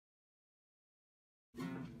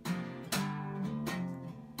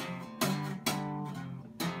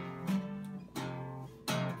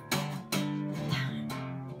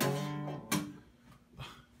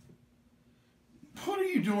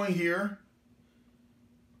you doing here?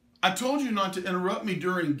 I told you not to interrupt me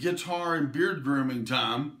during guitar and beard grooming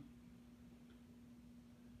time.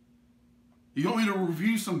 You want me to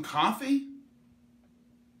review some coffee?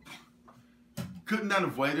 Couldn't that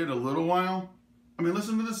have waited a little while? I mean,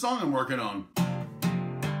 listen to the song I'm working on.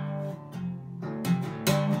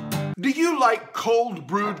 Do you like cold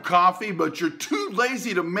brewed coffee, but you're too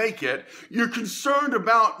lazy to make it? You're concerned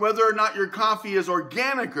about whether or not your coffee is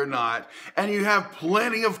organic or not, and you have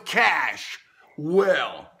plenty of cash.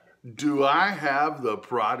 Well, do I have the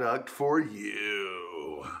product for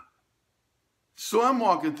you? So I'm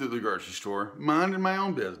walking through the grocery store, minding my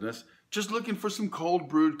own business, just looking for some cold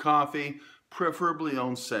brewed coffee, preferably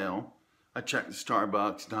on sale. I checked the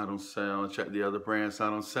Starbucks, not on sale. I checked the other brands,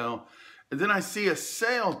 not on sale. And then I see a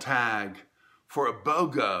sale tag for a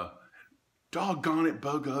BOGO. Doggone it,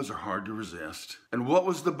 BOGOs are hard to resist. And what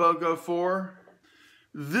was the BOGO for?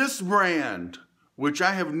 This brand, which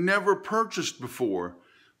I have never purchased before,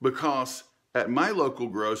 because at my local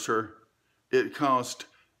grocer, it cost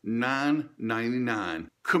 $9.99.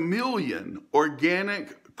 Chameleon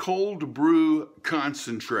Organic Cold Brew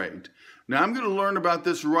Concentrate. Now I'm going to learn about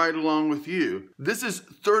this right along with you. This is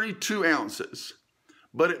 32 ounces.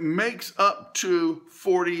 But it makes up to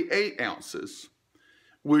 48 ounces,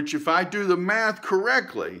 which if I do the math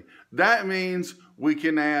correctly, that means we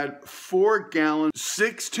can add 4 gallons,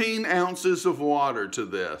 16 ounces of water to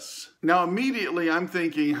this. Now immediately I'm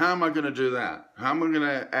thinking, how am I going to do that? How am I going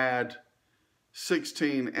to add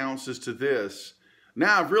 16 ounces to this?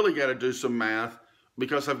 Now I've really got to do some math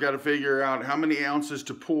because I've got to figure out how many ounces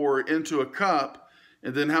to pour into a cup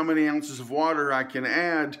and then how many ounces of water I can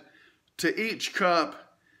add to each cup.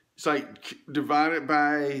 It's like divide it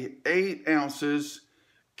by 8 ounces,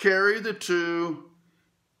 carry the 2,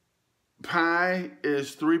 pi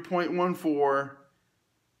is 3.14, or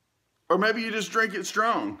maybe you just drink it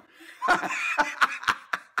strong.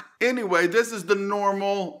 Anyway, this is the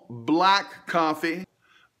normal black coffee,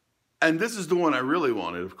 and this is the one I really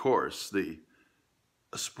wanted, of course, the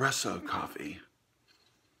espresso coffee.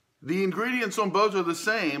 The ingredients on both are the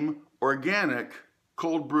same, organic,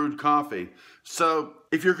 cold brewed coffee. So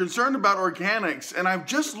if you're concerned about organics, and I've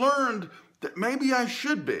just learned that maybe I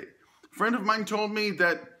should be. A friend of mine told me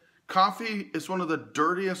that coffee is one of the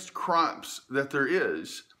dirtiest crops that there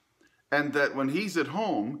is, and that when he's at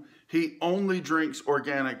home, he only drinks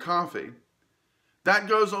organic coffee. That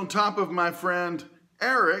goes on top of my friend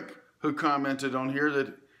Eric, who commented on here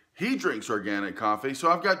that he drinks organic coffee. So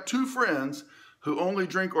I've got 2 friends who only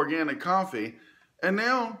drink organic coffee, and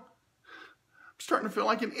now starting to feel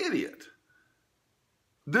like an idiot.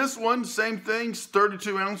 This one, same thing,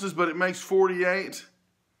 32 ounces, but it makes 48.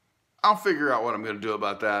 I'll figure out what I'm going to do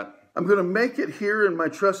about that. I'm going to make it here in my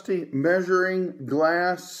trusty measuring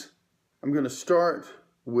glass. I'm going to start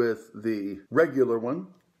with the regular one.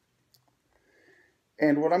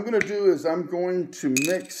 And what I'm going to do is I'm going to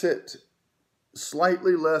mix it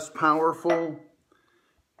slightly less powerful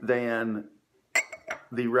than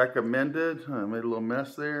the recommended. I made a little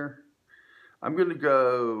mess there. I'm going to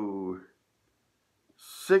go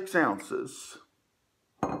 6 ounces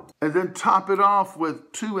and then top it off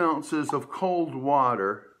with 2 ounces of cold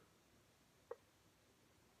water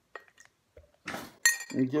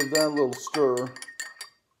and give that a little stir.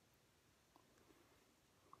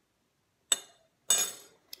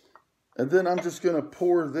 And then I'm just going to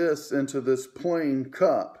pour this into this plain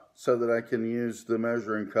cup so that I can use the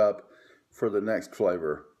measuring cup for the next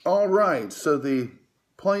flavor. All right, so the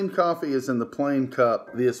plain coffee is in the plain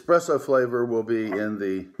cup. The espresso flavor will be in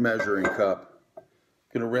the measuring cup. I'm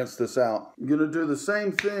gonna rinse this out. I'm gonna do the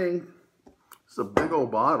same thing. It's a big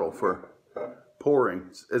old bottle for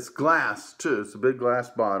pouring. It's glass too, it's a big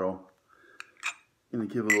glass bottle. I'm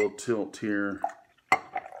gonna give it a little tilt here.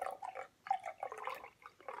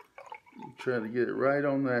 Try to get it right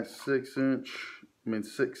on that 6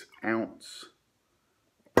 ounce.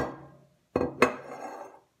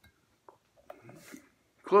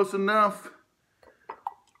 Close enough.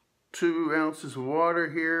 2 ounces of water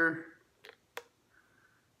here.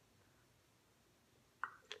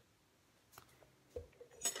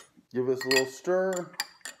 Give this a little stir.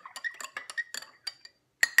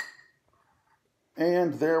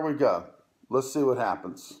 And there we go. Let's see what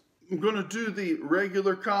happens. I'm going to do the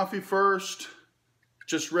regular coffee first.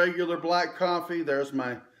 Just regular black coffee. There's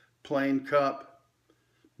my plain cup.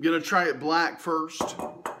 I'm going to try it black first.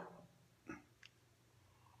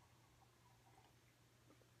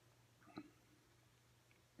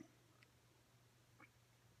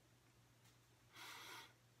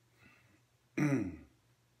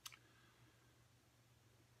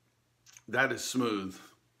 That is smooth.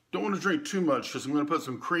 Don't want to drink too much because I'm going to put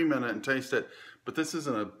some cream in it and taste it. But this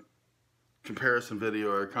isn't a comparison video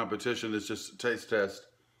or a competition. It's just a taste test.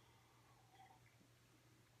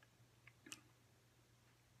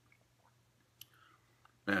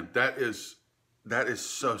 Man, that is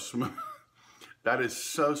so smooth. That is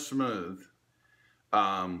so smooth.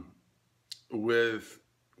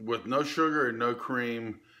 With no sugar and no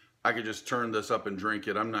cream, I could just turn this up and drink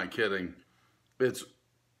it. I'm not kidding.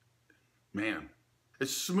 Man,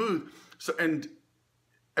 it's smooth. So, and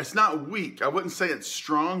it's not weak. I wouldn't say it's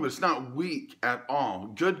strong, but it's not weak at all.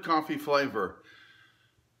 Good coffee flavor,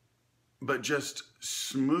 but just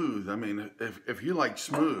smooth. I mean, if you like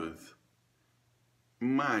smooth,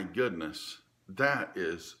 my goodness, that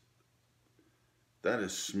is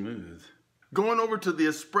smooth. Going over to the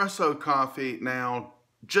espresso coffee now,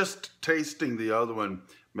 just tasting the other one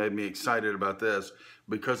made me excited about this,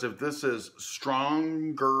 because if this is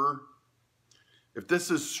stronger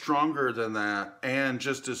than that and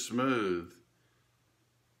just as smooth,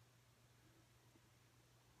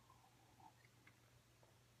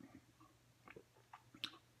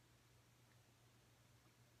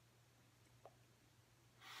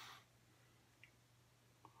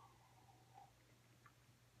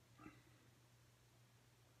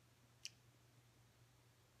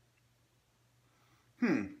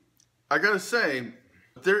 I gotta say,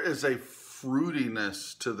 there is a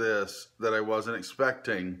fruitiness to this that I wasn't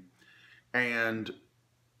expecting, and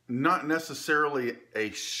not necessarily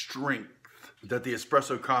a strength that the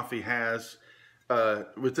espresso coffee has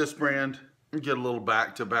with this brand. Get a little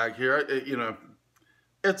back to back here. You know,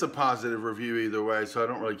 it's a positive review either way, so I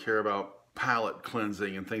don't really care about palate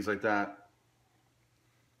cleansing and things like that.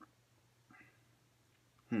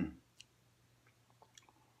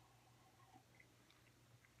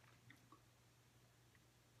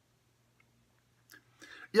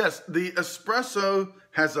 Yes, the espresso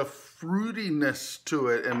has a fruitiness to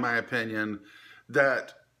it, in my opinion,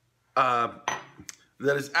 that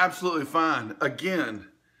is absolutely fine. Again,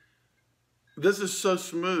 this is so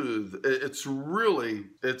smooth.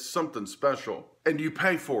 It's something special. And you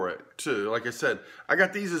pay for it too. Like I said, I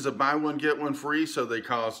got these as a buy one, get one free, so they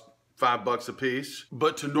cost $5 a piece.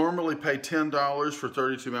 But to normally pay $10 for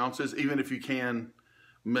 32 ounces, even if you can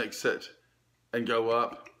mix it and go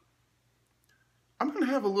up, I'm going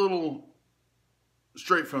to have a little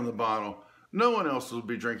straight from the bottle. No one else will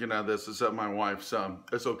be drinking out of this except my wife, so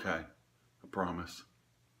it's okay. I promise.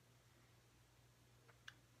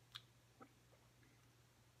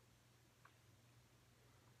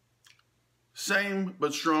 Same,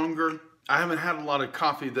 but stronger. I haven't had a lot of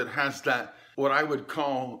coffee that has that, what I would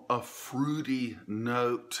call a fruity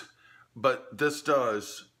note, but this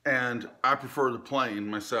does, and I prefer the plain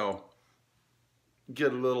myself.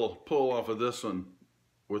 Get a little pull off of this one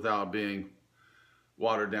without being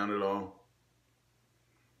watered down at all.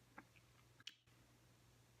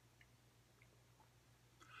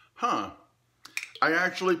 I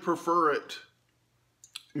actually prefer it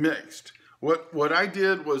mixed. What I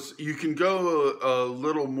did was, you can go a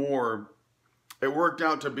little more. It worked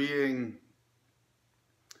out to being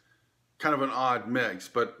kind of an odd mix,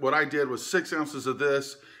 but what I did was 6 ounces of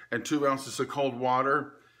this and 2 ounces of cold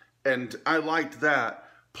water. And I liked that.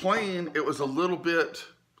 Plain, it was a little bit,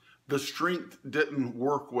 the strength didn't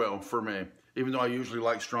work well for me, even though I usually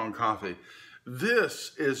like strong coffee.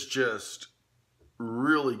 This is just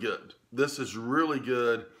really good. This is really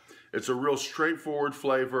good. It's a real straightforward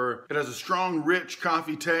flavor. It has a strong, rich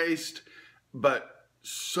coffee taste, but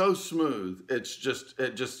so smooth.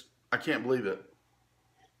 I can't believe it.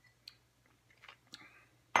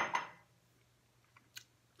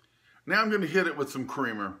 Now I'm going to hit it with some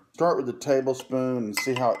creamer. Start with a tablespoon and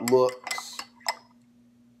see how it looks.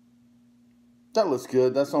 That looks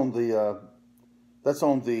good. That's on the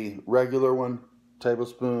regular one.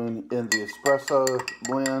 Tablespoon in the espresso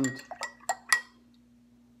blend.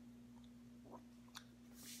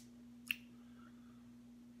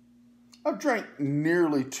 I've drank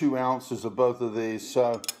nearly 2 ounces of both of these,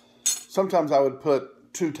 so sometimes I would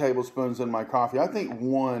put 2 tablespoons in my coffee. I think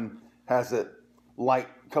 1 has it light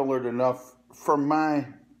colored enough for my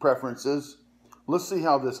preferences. Let's see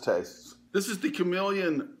how this tastes. This is the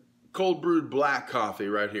Chameleon cold brewed black coffee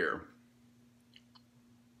right here.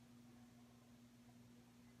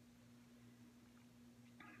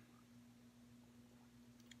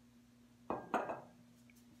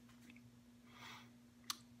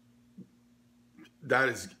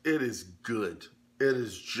 It is good. It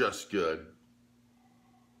is just good.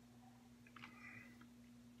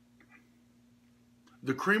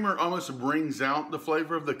 The creamer almost brings out the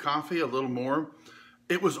flavor of the coffee a little more.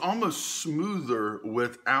 It was almost smoother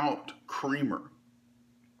without creamer.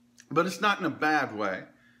 but it's not in a bad way.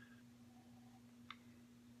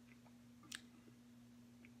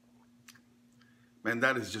 Man,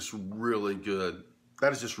 that is just really good.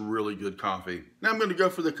 That is just really good coffee. Now I'm going to go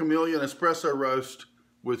for the Chameleon Espresso Roast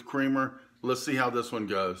with creamer. Let's see how this one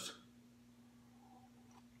goes.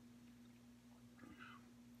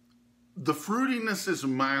 The fruitiness is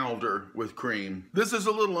milder with cream. This is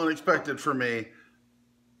a little unexpected for me.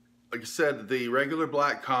 Like I said, the regular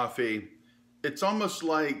black coffee, it's almost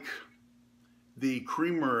like the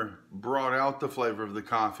creamer brought out the flavor of the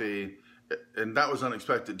coffee, and that was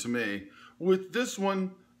unexpected to me. With this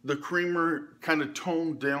one, the creamer kind of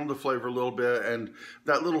toned down the flavor a little bit, and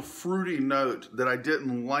that little fruity note that I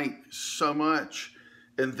didn't like so much,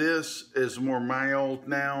 and this is more mild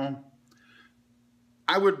now.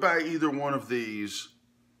 I would buy either one of these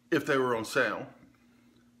if they were on sale.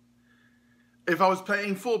 If I was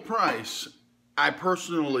paying full price, I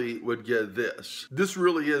personally would get this. This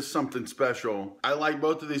really is something special. I like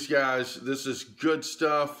both of these guys. This is good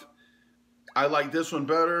stuff. I like this one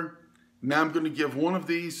better. Now I'm going to give one of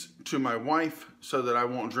these to my wife so that I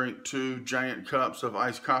won't drink 2 giant cups of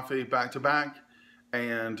iced coffee back to back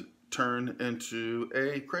and turn into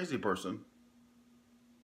a crazy person.